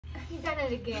You done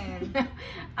it again.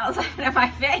 I was laughing at my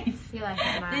face. You laughed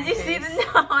at my Did you face. see the no?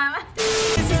 I laughed.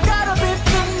 This has gotta be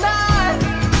tonight.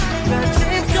 That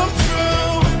dreams come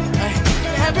true. Ay,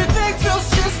 everything feels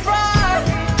just right.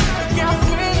 Yeah,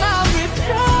 when I'm with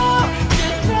you, you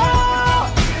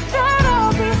know that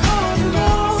I'll be holding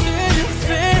on. Did you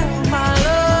feel my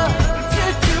love?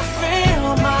 Did you feel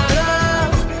my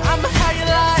love? I'm how you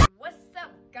like. What's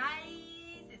up,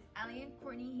 guys? It's Allie and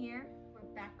Courtney here.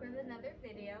 We're back with another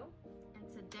video, and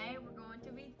today we're going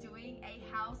to be doing a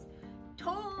house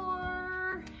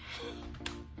tour.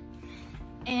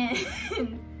 And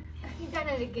You done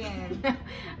it again.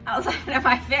 I was laughing at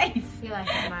my face. You laughed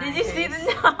at my Did you face. see the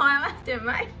no? I laughed at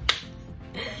my face.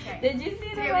 Okay. Did you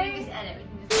see the Here, we can way? just edit. We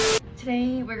can just...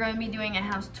 Today we're going to be doing a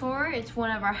house tour. It's one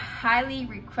of our highly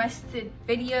requested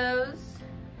videos,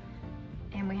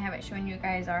 and we haven't shown you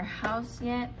guys our house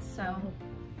yet, so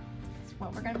that's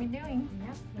what we're going to be doing.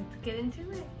 Yep, let's get into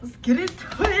it. Let's get into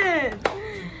it.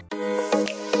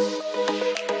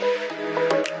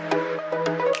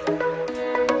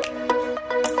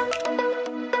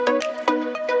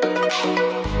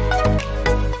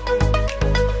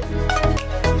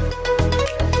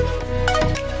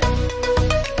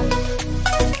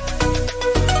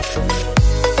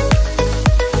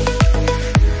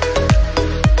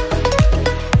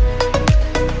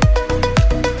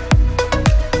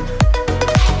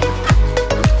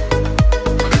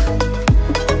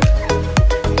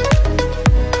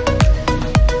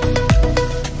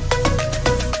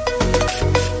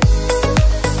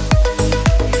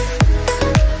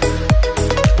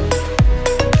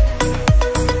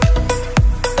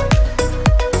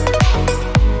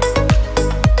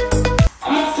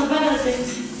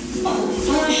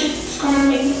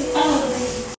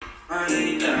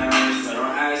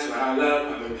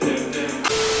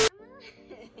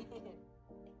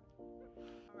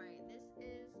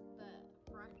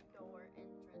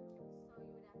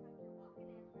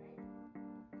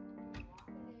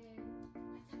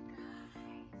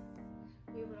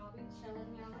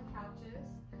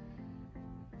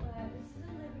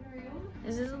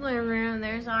 This is the living room.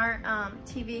 There's our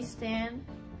TV stand.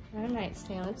 Our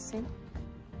nightstand, let's see.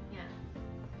 Yeah.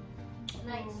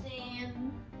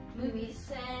 Nightstand, movie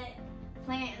set,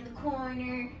 plant in the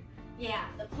corner. Yeah,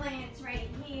 the plant's right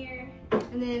here.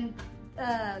 And then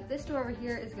this door over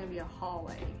here is going to be a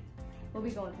hallway. We'll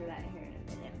be going through that here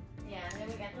in a minute. Yeah, and then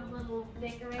we got the little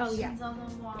decorations on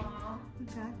the wall. We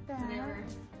got that. Whatever.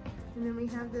 And then we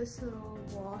have this little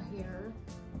wall here.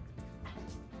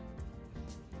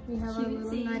 We have our little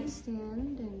Cutesy.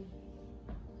 nightstand, and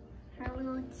Our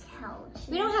little couch.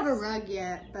 we don't have a rug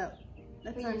yet, but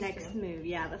that's We our used next to. move.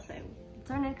 Yeah, that's it.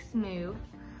 It's our next move.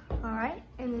 All right,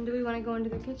 and then do we want to go into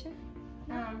the kitchen?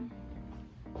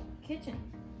 Kitchen.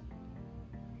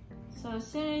 So as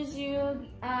soon as you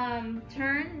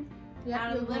turn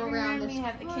out of the living room, we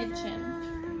have the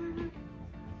kitchen.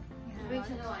 Wait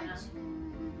till the light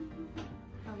on.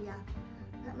 Oh yeah,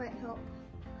 that might help.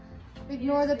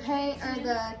 Ignore the paint or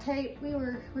the tape.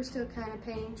 We're still kind of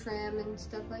painting trim and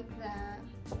stuff like that.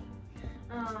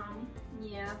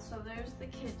 Yeah, so there's the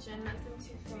kitchen, nothing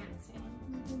too fancy.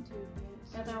 Nothing too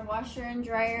fancy. Got our washer and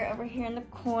dryer over here in the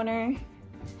corner.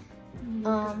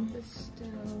 The stove,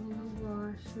 the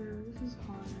washer. This is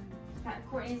hard. Got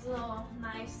Courtney's little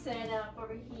nice setup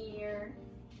over here.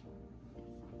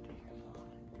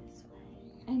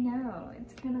 I know,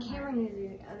 it's kind of Camera needs to be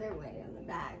the other way on the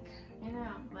back. I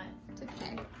know, but It's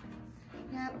okay.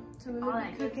 Yep. So all we'll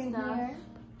that be good cooking stuff. here.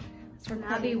 So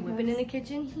now I'll be whipping in the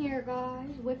kitchen here, guys.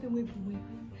 Whipping, whipping,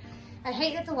 whipping. I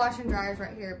hate that the washer and dryer's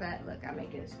right here, but look, I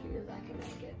make it as cute as I can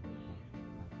make it.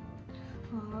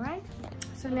 All right.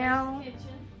 So now kitchen.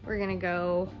 we're gonna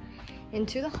go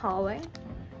into the hallway.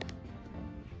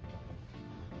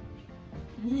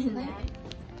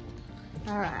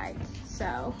 All right.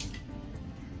 So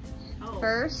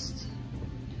first,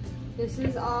 this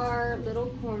is our little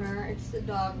corner. It's the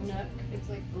dog nook. It's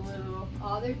like the little,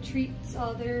 all their treats,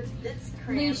 all their It's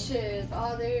leashes,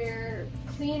 all their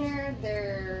cleaner,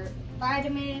 their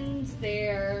vitamins,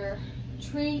 their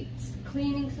treats,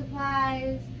 cleaning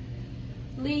supplies,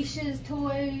 leashes,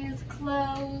 toys,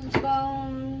 clothes,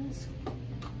 bones,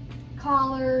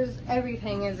 collars,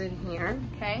 everything is in here,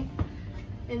 okay?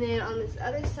 And then on this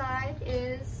other side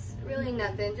is really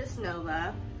nothing, just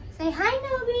Nova. Say hi,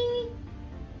 Nobi!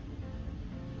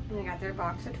 And they got their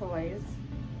box of toys,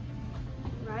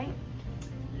 right?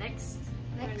 Next,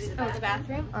 Next, the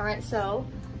bathroom. All right, so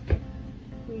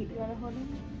you wanna hold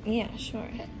it? Yeah, sure.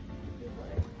 Okay.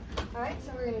 All right,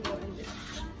 so we're gonna go in this.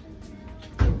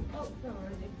 Oh, no,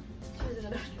 Rosie. She was in the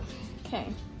bathroom. Okay.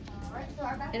 All right, so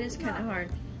our bathroom. It is kind of hard.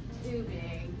 too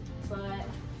big.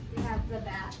 the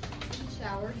bath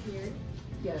shower here.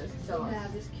 Yes. So we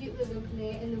have this cute little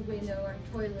plant in the window or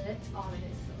toilet on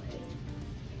it.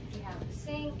 We have the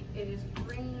sink. It is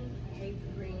green. I hate the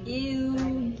green. Ew,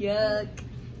 yuck.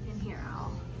 And here,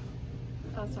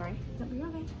 Oh, sorry. no, you're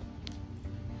okay.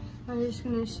 I'm just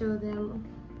gonna show them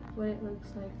what it looks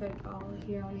like all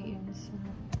here on the inside.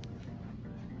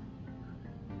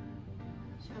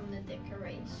 Show them the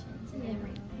decorations and Yeah.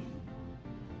 everything.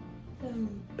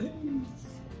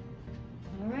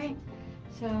 All right,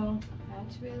 so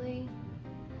that's really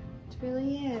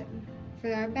it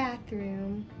for our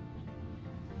bathroom.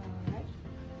 All right,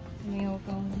 and we'll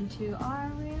go into our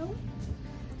room.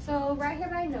 So right here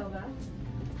by Nova,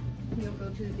 you'll go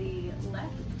to the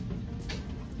left.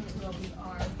 It will be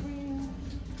our room.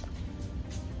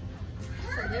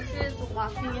 So this is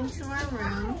walking into our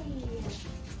room.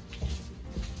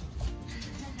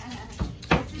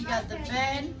 You got the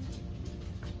bed,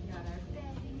 Got our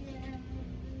bed here.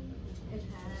 It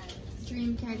has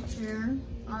dream catcher,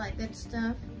 all that good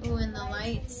stuff. Oh, and the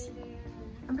lights.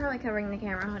 I'm probably covering the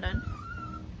camera. Hold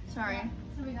on. Sorry.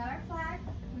 So we got our flag,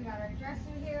 we got our dresser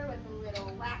here with a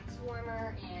little wax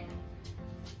warmer and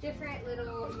different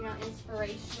little,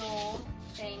 inspirational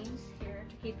things here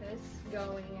to keep us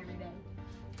going every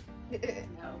day.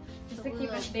 No, just to keep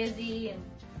us busy. And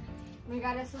we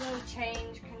got us a little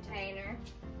change container.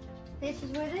 This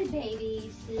is where the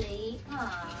babies sleep.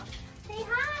 Aw. Say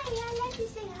hi, I like to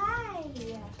say hi.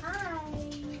 Hi.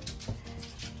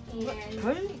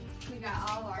 And we got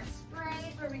all of our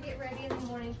sprays where we get ready in the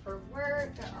morning for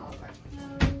work. Got all of our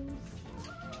clothes,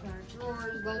 our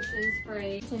drawers, lotion,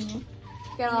 sprays.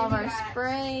 Got all of our got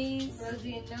sprays.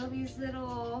 Rosie and Novi's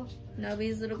little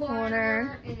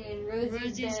corner. and then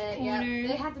Rosie's bed. corner. Yep,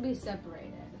 they have to be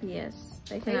separated. Yes,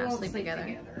 they They cannot won't sleep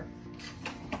together.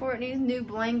 Courtney's new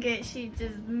blanket she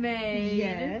just made.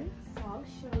 Yes. I'll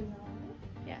show y'all.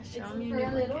 Yeah, It's show for them your a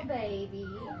new little blanket. baby,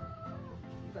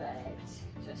 but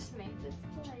just made this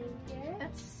blanket.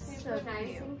 That's Super so nice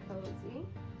cute. and cozy.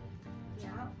 Yeah,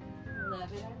 I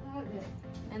love it. I love it.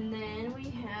 And then we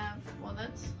have,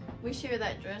 we share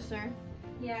that dresser.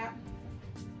 Yeah.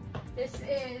 This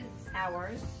is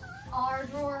Ours. our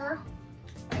drawer,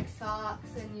 like socks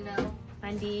and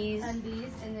Undies,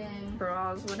 undies, and then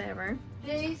bras, whatever.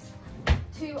 these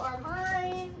two are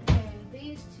mine, and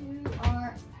these two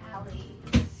are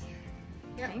Allie's.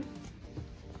 Okay.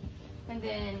 And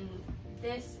then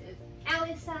this is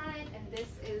Allie's side, and this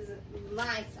is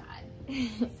my side.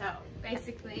 So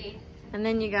basically, And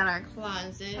then you got our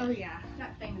closet. oh yeah,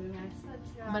 that thing's a mess.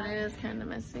 That's But it is kind of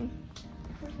messy.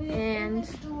 And and-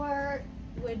 this door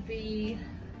would be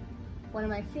one of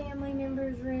my family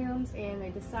members' rooms, and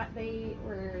they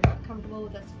were not comfortable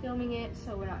with us filming it,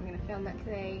 so we're not going to film that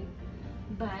today.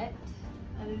 But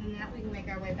other than that, we can make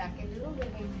our way back into the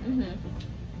living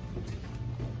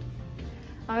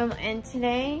room. And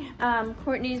today,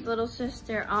 Courtney's little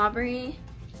sister, Aubrey,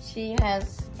 she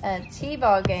has a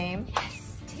t-ball game.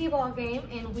 Yes, t-ball game,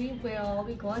 and we will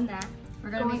be going that. We're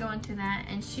going to be going to that,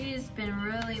 and she's been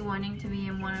really wanting to be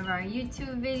in one of our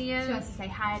YouTube videos. She wants to say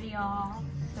hi to y'all,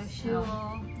 so she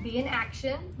will be in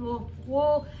action.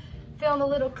 We'll film a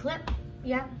little clip,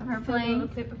 yeah, Of her film playing. a little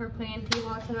clip of her playing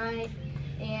t-ball tonight,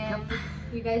 and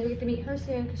you guys will get to meet her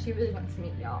soon because she really wants to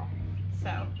meet y'all.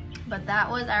 So, But that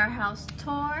was our house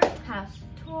tour. house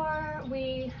tour.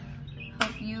 We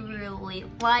Hope you really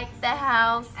liked the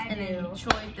house I and do.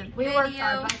 enjoyed the We video. worked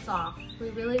our butts off. We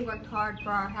really worked hard for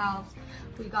our house.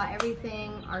 We got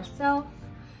everything ourselves.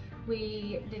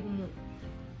 We didn't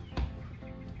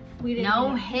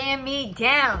No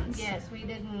hand-me-downs. Yes, we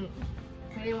didn't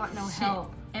want no Shit.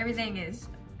 help. Everything is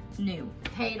new.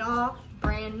 Paid off,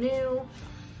 brand new.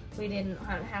 We didn't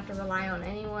have to rely on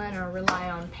anyone or rely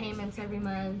on payments every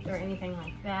month or anything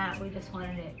like that. We just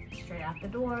wanted it straight out the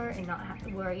door and not have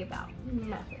to worry about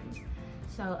nothing.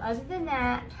 So other than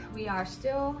that, we are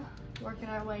still working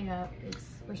our way up.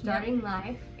 We're starting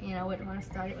life, and I wouldn't want to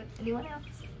start it with anyone else.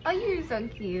 Oh, you're so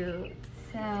cute.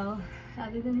 So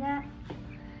other than that,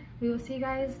 we will see you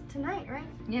guys tonight, right?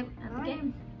 Yep, at the All right.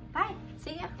 game. Bye.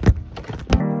 See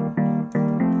ya.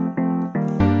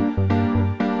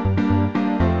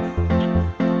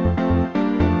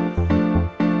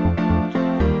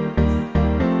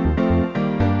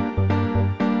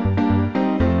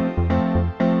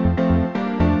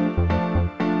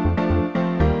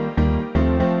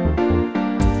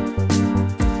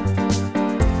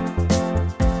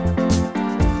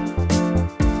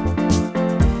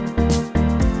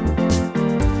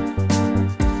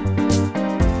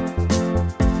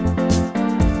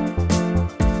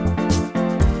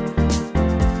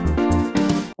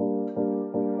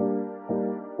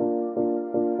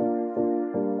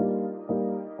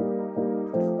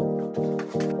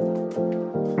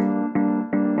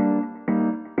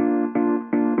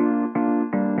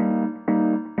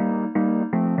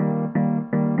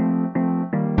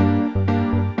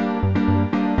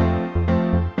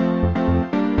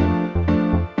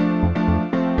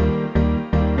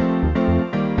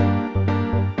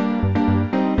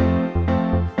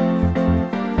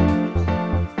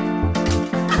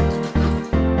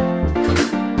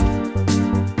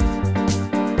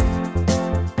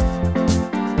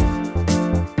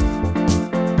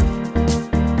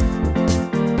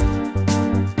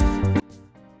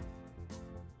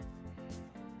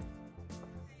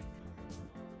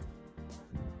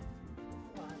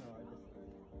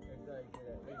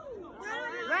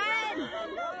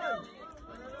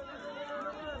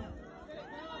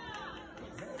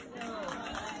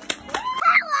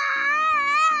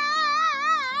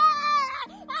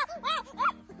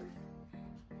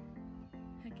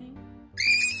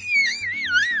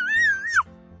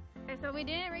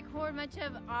 record much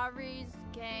of Aubrey's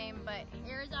game, but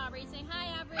here's Aubrey. Say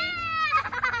hi, Aubrey.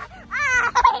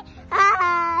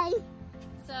 Hi.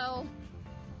 So,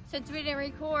 since we didn't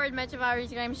record much of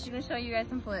Aubrey's game, she's gonna show you guys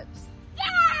some flips.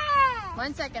 Yeah.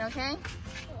 1 second, okay?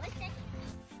 1 second.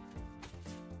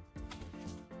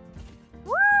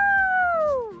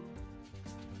 Woo!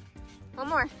 One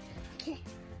more. Okay.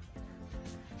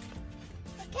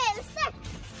 Okay, let's start.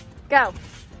 Go.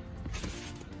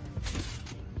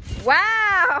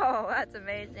 Wow, that's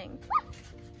amazing.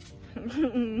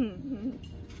 One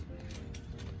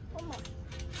more.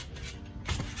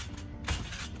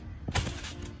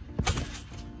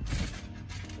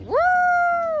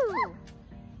 Woo!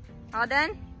 All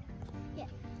done? Yeah.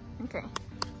 Okay.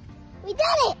 We did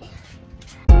it.